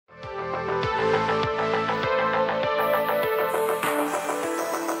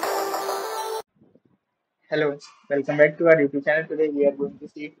Hello, welcome back to our YouTube channel. Today we are going to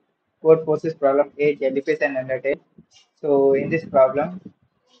see Codeforces problem A, Jellyfish and Undertale. So in this problem,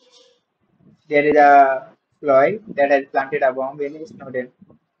 there is a fly that has planted a bomb in its noodle.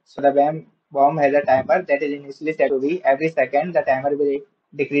 So the bomb has a timer that is initially set to be every second. The timer will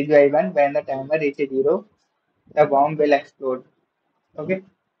decrease by 1. When the timer reaches 0, the bomb will explode. Okay.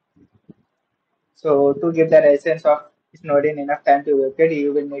 So to give the resistance of Snowden enough time to evacuate,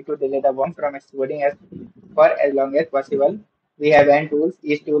 you will need to delay the bomb from exploding for as long as possible. We have n tools.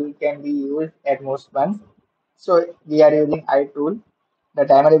 Each tool can be used at most once. So we are using I tool. The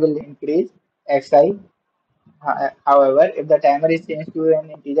timer will increase xi. However, if the timer is changed to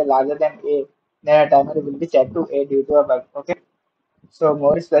an integer larger than a, then a timer will be set to a due to a bug. Okay. So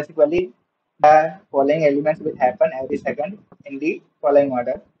more specifically, the following elements will happen every second in the following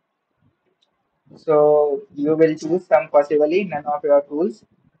order. So you will choose some possibly none of your tools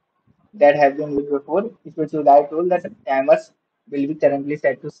that have been used before. If you choose I tool, the timers will be currently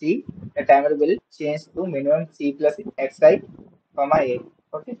set to C. The timer will change to minimum C plus xi, comma A.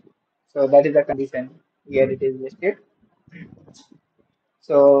 Okay. So that is the condition. Here it is listed.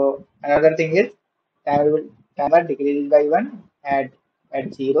 So another thing is timer decreases by 1 at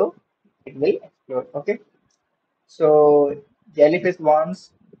 0, it will explode. Okay. So Jellyfish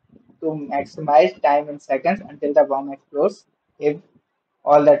wants to maximize time in seconds until the bomb explodes if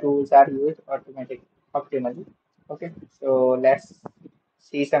all the tools are used optimally. Okay, so let's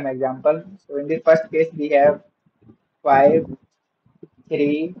see some example. So in the first case, we have 5,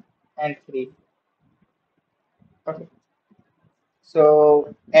 3, and 3. Okay,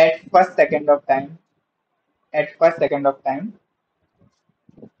 so at first second of time,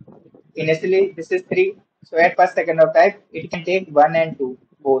 initially this is 3. So at first second of time, it can take 1 and 2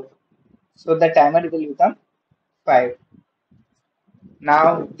 both. So the timer will become 5.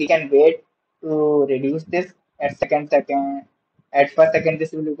 Now we can wait to reduce this at first second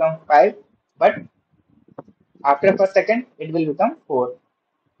this will become 5, but after first second it will become 4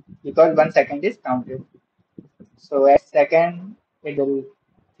 because 1 second is counted. So at second it will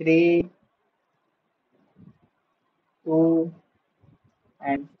 3, 2,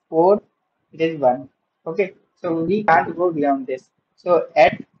 and 4, it is 1. Okay, so we can't go beyond this. So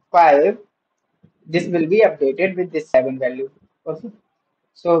at 5 this will be updated with this 7 value. Okay,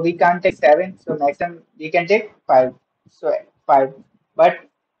 so we can't take 7, so maximum we can take 5. So 5, but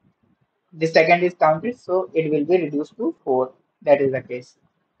the second is counted, so it will be reduced to 4. That is the case.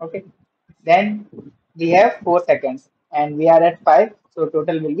 Okay. Then we have 4 seconds and we are at 5, so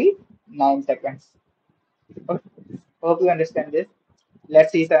total will be 9 seconds. Okay. Hope you understand this.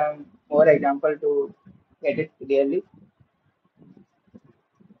 Let's see some more example to get it clearly.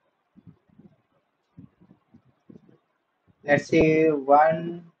 Let's see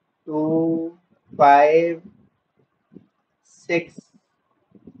 1, 2, 5, 6,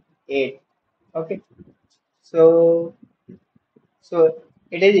 8. Okay. So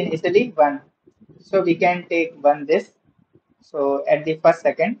it is initially 1. So we can take 1 this. So at the first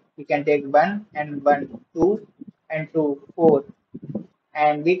second, we can take 1 and 1, 2 and 2, 4.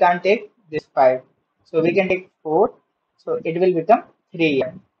 And we can't take this 5. So we can take 4. So it will become 3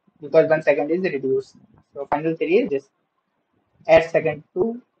 here because 1 second is reduced. So final 3 is this. At second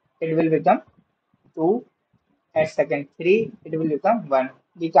 2, it will become 2. At second 3, it will become 1.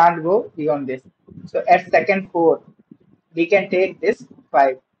 We can't go beyond this. So at second 4, we can take this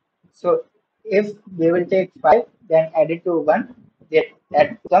 5. So if we will take 5, then add it to 1,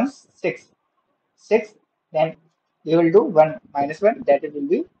 that becomes 6. 6, then we will do 1 minus 1, that will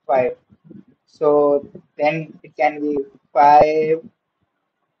be 5. So then it can be 5,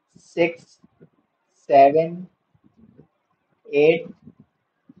 6, 7, 8.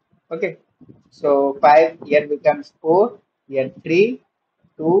 Okay. So 5 here becomes 4, here 3,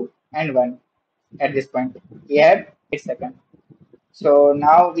 2, and 1 at this point. We have 8 seconds. So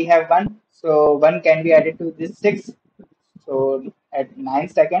now we have 1. So 1 can be added to this 6. So at 9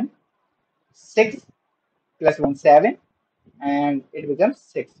 seconds, 6 plus 1, 7, and it becomes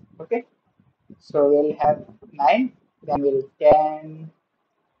 6. Okay. So we'll have 9, then we'll 10,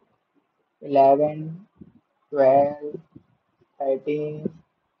 11, 12, 13,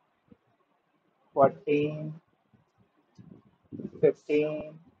 14,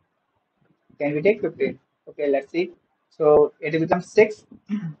 15. Can we take 15? Okay, let's see. So it becomes 6.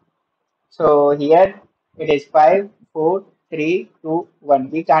 So here it is 5, 4, 3, 2,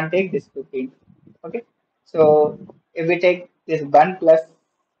 1. We can't take this 15. Okay. So if we take this 1 plus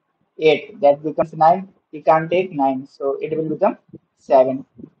 8, that becomes 9. We can't take 9. So it will become 7.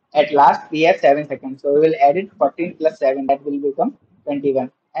 At last, we have 7 seconds. So we will add it 14 plus 7. That will become 21.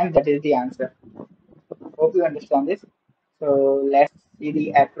 And that is the answer. Hope you understand this. So let's see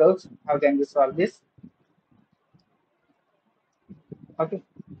the approach. How can we solve this? Okay.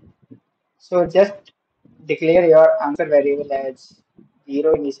 So just declare your answer variable as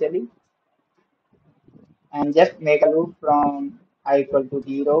 0 initially and just make a loop from I equal to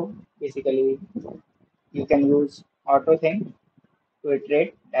 0. Basically, you can use auto thing to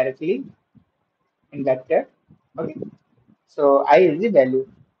iterate directly in vector. Okay. So I is the value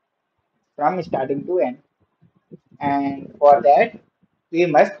from starting to end. And for that, we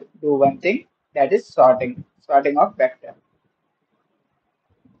must do one thing, that is sorting of vector.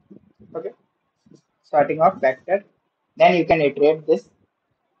 Okay. Sorting of vector. Then you can iterate this.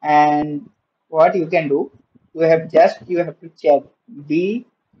 And what you can do, you have to check b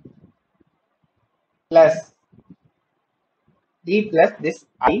plus this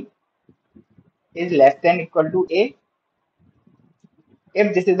I is less than equal to a.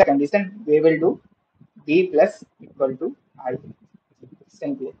 If this is the condition, we will do b plus equal to I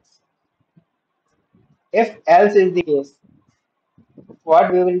simply. If else is the case,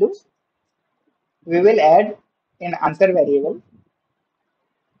 what we will do? We will add in answer variable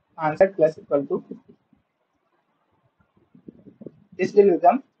answer plus equal to, this will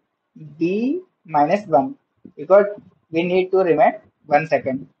become b minus 1 because we need to remain 1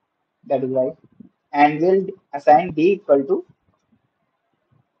 second. That is right. And we'll assign b equal to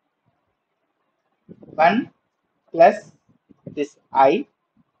 1 plus this I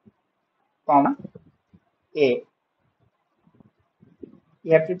comma a.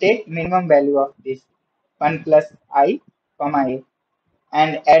 You have to take minimum value of this 1 plus I comma a.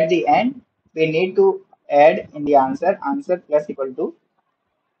 And at the end, we need to add in the answer plus equal to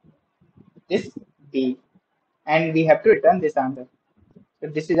this b. And we have to return this answer. So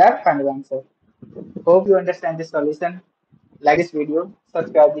this is our final answer. Hope you understand this solution. Like this video,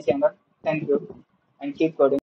 subscribe the channel. Thank you and keep coding.